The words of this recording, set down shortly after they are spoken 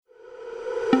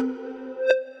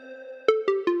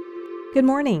Good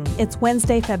morning. It's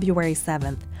Wednesday, February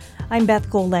 7th. I'm Beth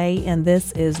Golay, and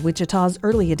this is Wichita's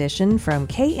Early Edition from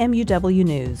KMUW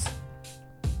News.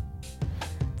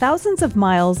 Thousands of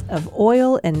miles of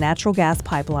oil and natural gas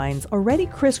pipelines already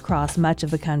crisscross much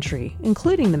of the country,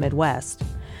 including the Midwest.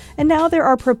 And now there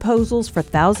are proposals for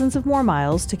thousands of more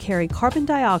miles to carry carbon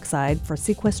dioxide for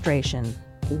sequestration.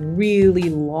 Really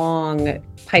long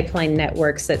pipeline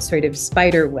networks that sort of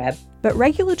spider web. But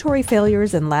regulatory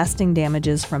failures and lasting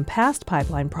damages from past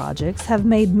pipeline projects have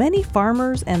made many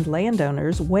farmers and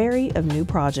landowners wary of new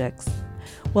projects.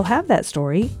 We'll have that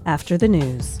story after the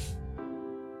news.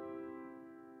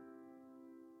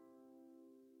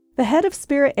 The head of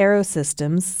Spirit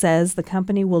Aerosystems says the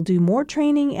company will do more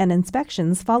training and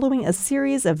inspections following a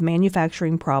series of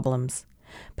manufacturing problems.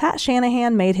 Pat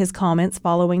Shanahan made his comments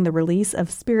following the release of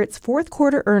Spirit's fourth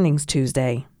quarter earnings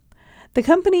Tuesday. The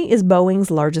company is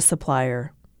Boeing's largest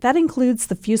supplier. That includes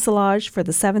the fuselage for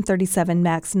the 737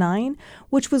 MAX 9,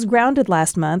 which was grounded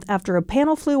last month after a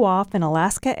panel flew off an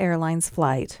Alaska Airlines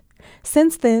flight.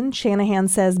 Since then, Shanahan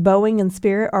says Boeing and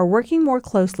Spirit are working more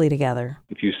closely together.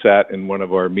 If you sat in one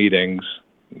of our meetings,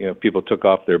 people took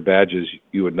off their badges,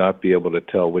 you would not be able to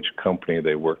tell which company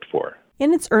they worked for.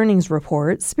 In its earnings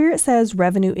report, Spirit says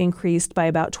revenue increased by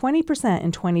about 20%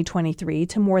 in 2023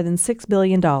 to more than $6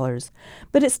 billion,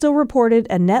 but it still reported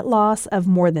a net loss of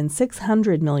more than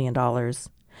 $600 million.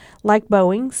 Like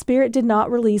Boeing, Spirit did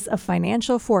not release a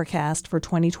financial forecast for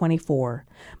 2024.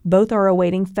 Both are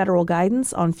awaiting federal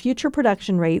guidance on future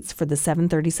production rates for the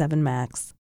 737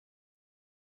 MAX.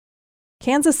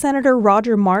 Kansas Senator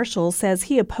Roger Marshall says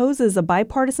he opposes a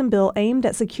bipartisan bill aimed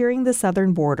at securing the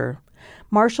southern border.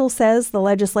 Marshall says the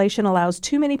legislation allows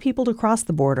too many people to cross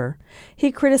the border.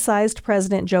 He criticized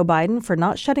President Joe Biden for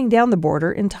not shutting down the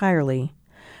border entirely.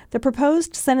 The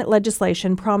proposed Senate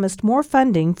legislation promised more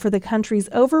funding for the country's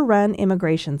overrun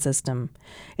immigration system.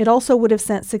 It also would have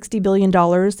sent $60 billion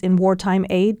in wartime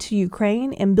aid to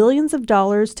Ukraine and billions of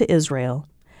dollars to Israel.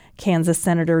 Kansas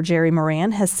Senator Jerry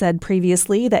Moran has said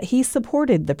previously that he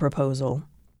supported the proposal.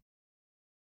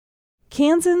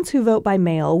 Kansans who vote by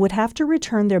mail would have to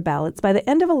return their ballots by the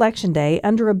end of Election Day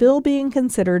under a bill being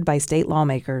considered by state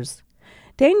lawmakers.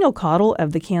 Daniel Cottle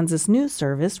of the Kansas News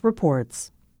Service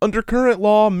reports. Under current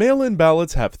law, mail-in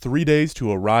ballots have 3 days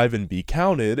to arrive and be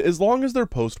counted as long as they're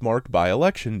postmarked by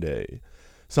Election Day.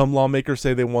 Some lawmakers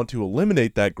say they want to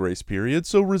eliminate that grace period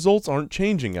so results aren't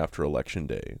changing after Election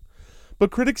Day. But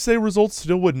critics say results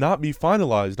still would not be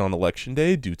finalized on Election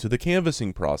Day due to the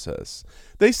canvassing process.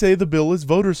 They say the bill is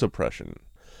voter suppression.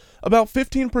 About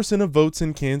 15% of votes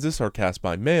in Kansas are cast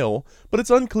by mail, but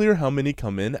it's unclear how many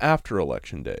come in after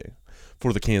Election Day.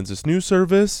 For the Kansas News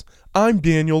Service, I'm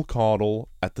Daniel Cottle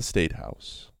at the State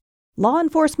House. Law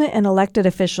enforcement and elected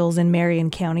officials in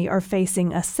Marion County are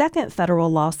facing a second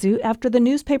federal lawsuit after the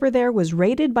newspaper there was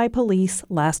raided by police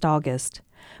last August.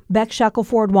 Beck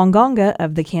Shackelford-Wanganga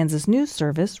of the Kansas News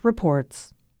Service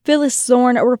reports. Phyllis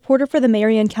Zorn, a reporter for the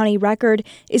Marion County Record,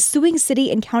 is suing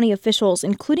city and county officials,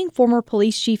 including former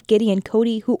police chief Gideon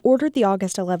Cody, who ordered the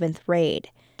August 11th raid.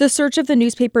 The search of the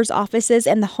newspaper's offices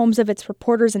and the homes of its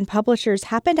reporters and publishers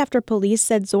happened after police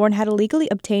said Zorn had illegally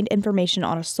obtained information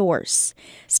on a source.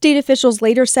 State officials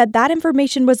later said that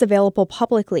information was available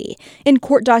publicly. In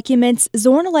court documents,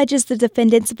 Zorn alleges the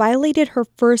defendants violated her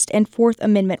First and Fourth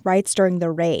Amendment rights during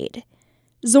the raid.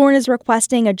 Zorn is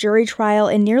requesting a jury trial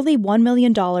and nearly $1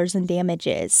 million in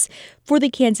damages. For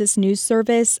the Kansas News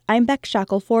Service, I'm Beck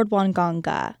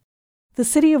Shackelford-Wanganga. The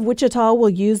city of Wichita will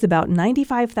use about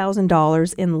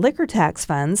 $95,000 in liquor tax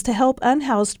funds to help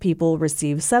unhoused people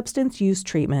receive substance use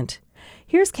treatment.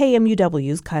 Here's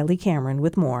KMUW's Kylie Cameron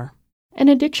with more. An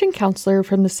addiction counselor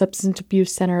from the Substance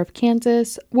Abuse Center of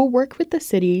Kansas will work with the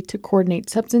city to coordinate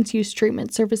substance use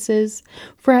treatment services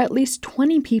for at least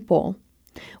 20 people.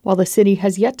 While the city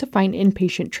has yet to find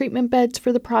inpatient treatment beds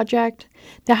for the project,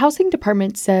 the housing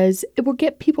department says it will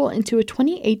get people into a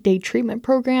 28-day treatment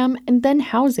program and then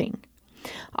housing.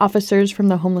 Officers from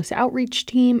the homeless outreach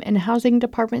team and housing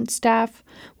department staff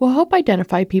will help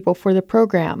identify people for the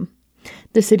program.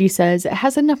 The city says it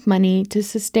has enough money to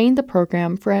sustain the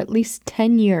program for at least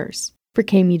 10 years. For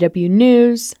KMUW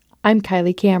News, I'm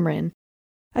Kylie Cameron.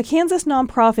 A Kansas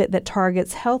nonprofit that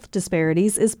targets health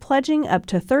disparities is pledging up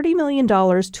to $30 million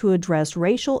to address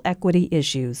racial equity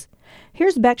issues.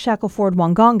 Here's Beck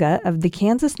Shackelford-Wanganga of the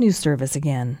Kansas News Service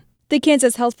again. The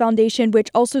Kansas Health Foundation, which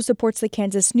also supports the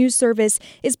Kansas News Service,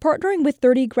 is partnering with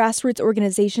 30 grassroots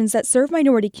organizations that serve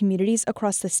minority communities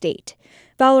across the state.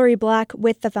 Valerie Black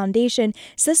with the foundation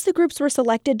says the groups were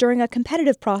selected during a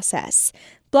competitive process.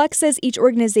 Black says each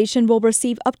organization will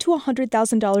receive up to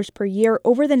 $100,000 per year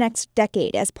over the next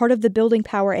decade as part of the Building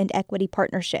Power and Equity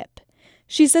Partnership.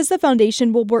 She says the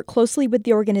foundation will work closely with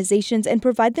the organizations and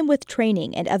provide them with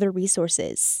training and other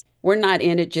resources. We're not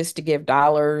in it just to give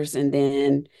dollars and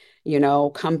then,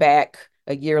 come back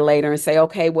a year later and say,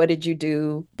 okay, what did you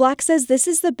do? Black says this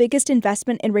is the biggest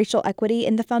investment in racial equity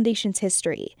in the foundation's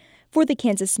history. For the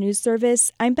Kansas News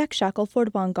Service, I'm Beck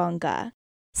Shackelford Wanganga.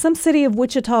 Some City of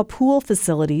Wichita pool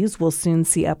facilities will soon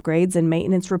see upgrades and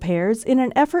maintenance repairs in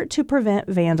an effort to prevent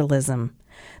vandalism.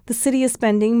 The city is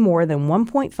spending more than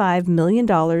 $1.5 million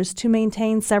to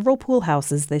maintain several pool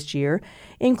houses this year,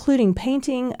 including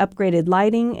painting, upgraded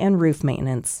lighting, and roof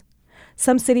maintenance.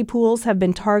 Some city pools have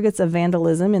been targets of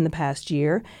vandalism in the past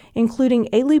year, including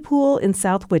Ailey Pool in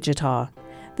South Wichita.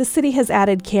 The city has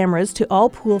added cameras to all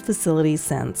pool facilities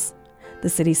since. The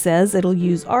city says it'll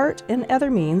use art and other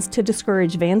means to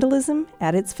discourage vandalism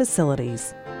at its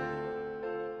facilities.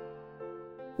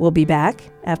 We'll be back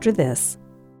after this.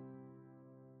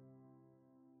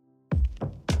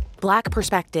 Black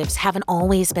perspectives haven't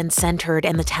always been centered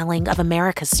in the telling of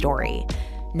America's story.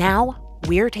 Now,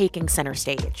 we're taking center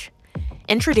stage.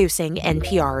 Introducing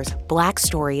NPR's Black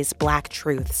Stories, Black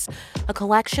Truths, a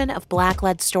collection of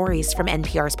Black-led stories from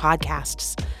NPR's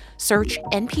podcasts. Search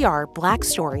NPR Black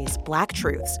Stories, Black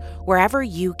Truths wherever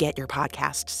you get your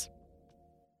podcasts.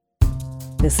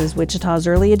 This is Wichita's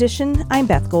Early Edition. I'm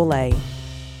Beth Golay.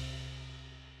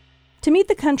 To meet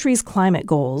the country's climate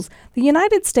goals, the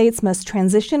United States must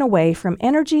transition away from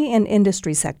energy and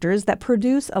industry sectors that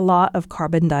produce a lot of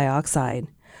carbon dioxide.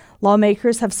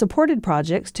 Lawmakers have supported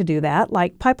projects to do that,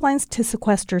 like pipelines to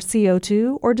sequester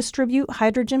CO2 or distribute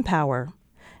hydrogen power.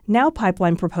 Now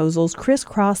pipeline proposals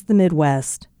crisscross the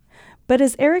Midwest. But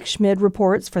as Eric Schmid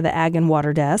reports for the Ag and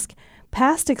Water Desk,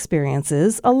 past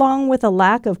experiences, along with a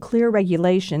lack of clear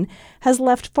regulation, has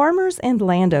left farmers and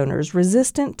landowners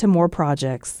resistant to more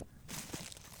projects.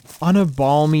 On a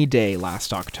balmy day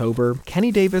last October,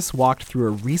 Kenny Davis walked through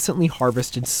a recently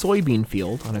harvested soybean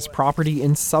field on his property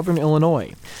in southern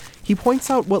Illinois. He points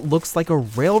out what looks like a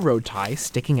railroad tie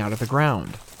sticking out of the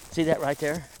ground. See that right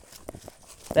there?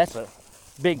 That's a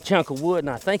big chunk of wood, and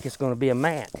I think it's going to be a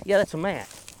mat. Yeah, that's a mat.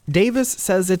 Davis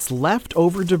says it's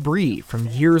leftover debris from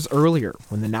years earlier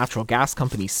when the natural gas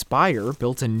company Spire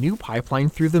built a new pipeline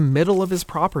through the middle of his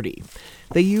property.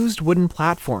 They used wooden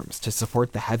platforms to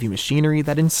support the heavy machinery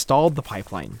that installed the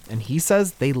pipeline, and he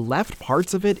says they left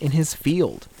parts of it in his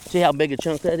field. See how big a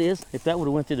chunk that is? If that would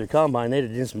have went through their combine, they'd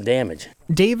have done some damage.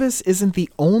 Davis isn't the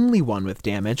only one with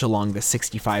damage along the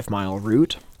 65-mile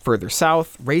route. Further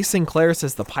south, Ray Sinclair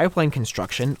says the pipeline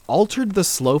construction altered the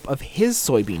slope of his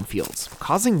soybean fields,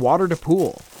 causing water to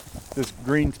pool. This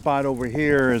green spot over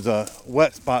here is a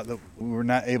wet spot that we were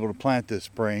not able to plant this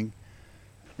spring.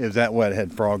 It was that wet, it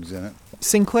had frogs in it.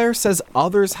 Sinclair says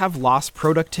others have lost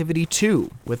productivity too,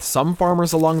 with some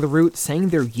farmers along the route saying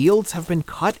their yields have been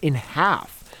cut in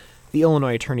half. The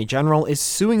Illinois Attorney General is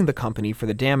suing the company for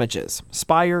the damages.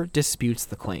 Spire disputes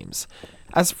the claims.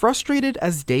 As frustrated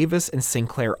as Davis and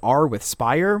Sinclair are with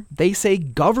Spire, they say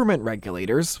government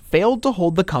regulators failed to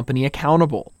hold the company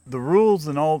accountable. The rules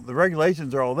and all the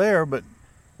regulations are all there, but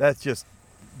that's just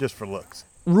for looks.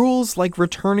 Rules like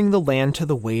returning the land to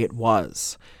the way it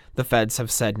was. The feds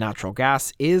have said natural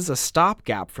gas is a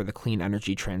stopgap for the clean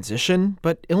energy transition,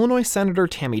 but Illinois Senator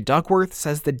Tammy Duckworth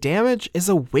says the damage is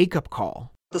a wake-up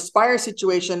call. The Spire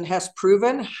situation has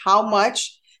proven how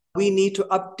much we need to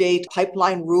update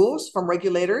pipeline rules from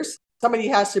regulators. Somebody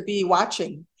has to be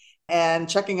watching and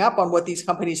checking up on what these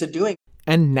companies are doing.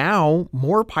 And now,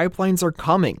 more pipelines are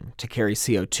coming to carry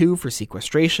CO2 for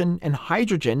sequestration and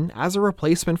hydrogen as a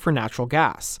replacement for natural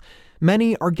gas.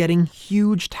 Many are getting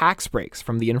huge tax breaks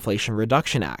from the Inflation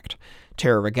Reduction Act.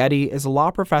 Tara Righetti is a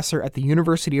law professor at the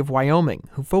University of Wyoming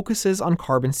who focuses on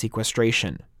carbon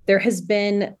sequestration. There has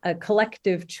been a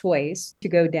collective choice to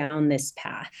go down this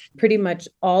path. Pretty much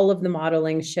all of the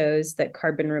modeling shows that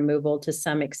carbon removal to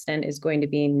some extent is going to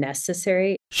be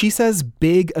necessary. She says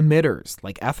big emitters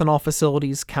like ethanol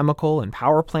facilities, chemical and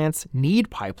power plants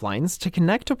need pipelines to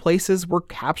connect to places where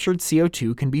captured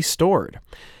CO2 can be stored.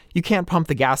 You can't pump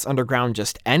the gas underground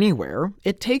just anywhere.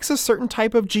 It takes a certain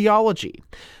type of geology.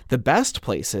 The best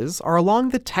places are along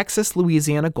the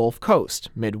Texas-Louisiana Gulf Coast,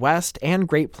 Midwest, and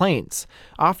Great Plains,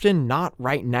 often not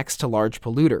right next to large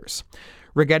polluters.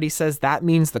 Righetti says that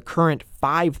means the current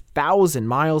 5,000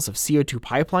 miles of CO2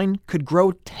 pipeline could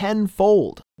grow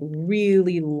tenfold.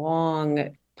 Really long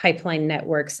pipeline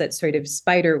networks that sort of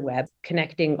spider web,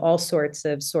 connecting all sorts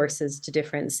of sources to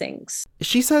different sinks.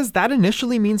 She says that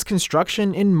initially means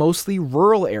construction in mostly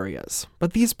rural areas,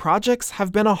 but these projects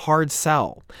have been a hard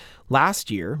sell.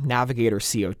 Last year, Navigator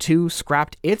CO2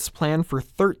 scrapped its plan for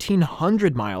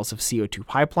 1,300 miles of CO2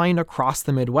 pipeline across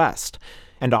the Midwest,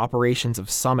 and operations of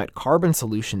Summit Carbon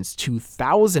Solutions'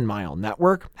 2,000-mile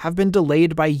network have been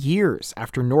delayed by years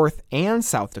after North and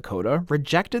South Dakota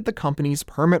rejected the company's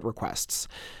permit requests.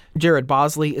 Jared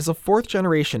Bosley is a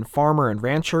fourth-generation farmer and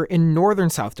rancher in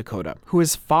northern South Dakota who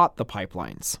has fought the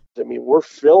pipelines. I mean, we're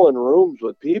filling rooms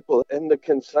with people, and the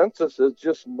consensus is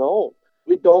just no,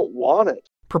 we don't want it.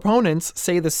 Proponents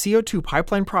say the CO2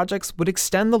 pipeline projects would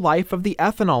extend the life of the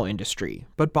ethanol industry,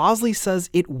 but Bosley says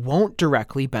it won't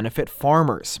directly benefit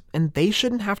farmers, and they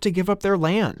shouldn't have to give up their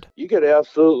land. You get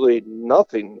absolutely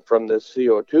nothing from this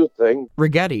CO2 thing.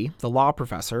 Righetti, the law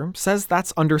professor, says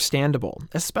that's understandable,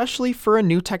 especially for a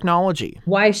new technology.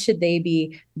 Why should they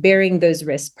be bearing those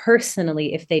risks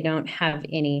personally if they don't have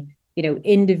any,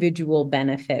 individual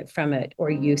benefit from it or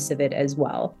use of it as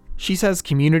well? She says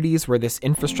communities where this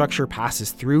infrastructure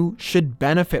passes through should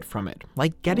benefit from it,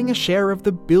 like getting a share of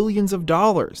the billions of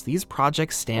dollars these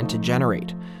projects stand to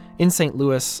generate. In St.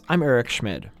 Louis, I'm Eric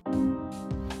Schmid.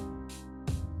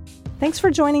 Thanks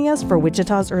for joining us for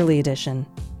Wichita's Early Edition.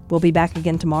 We'll be back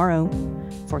again tomorrow.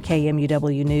 For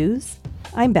KMUW News,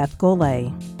 I'm Beth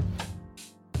Golay.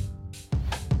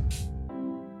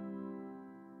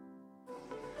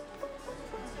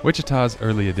 Wichita's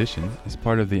Early Edition is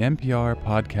part of the NPR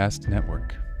Podcast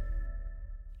Network.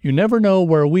 You never know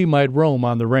where we might roam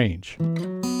on the range,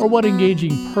 or what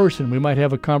engaging person we might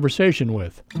have a conversation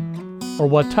with, or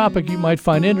what topic you might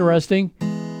find interesting,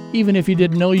 even if you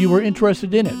didn't know you were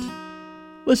interested in it.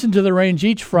 Listen to The Range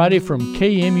each Friday from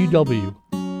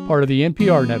KMUW, part of the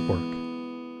NPR Network.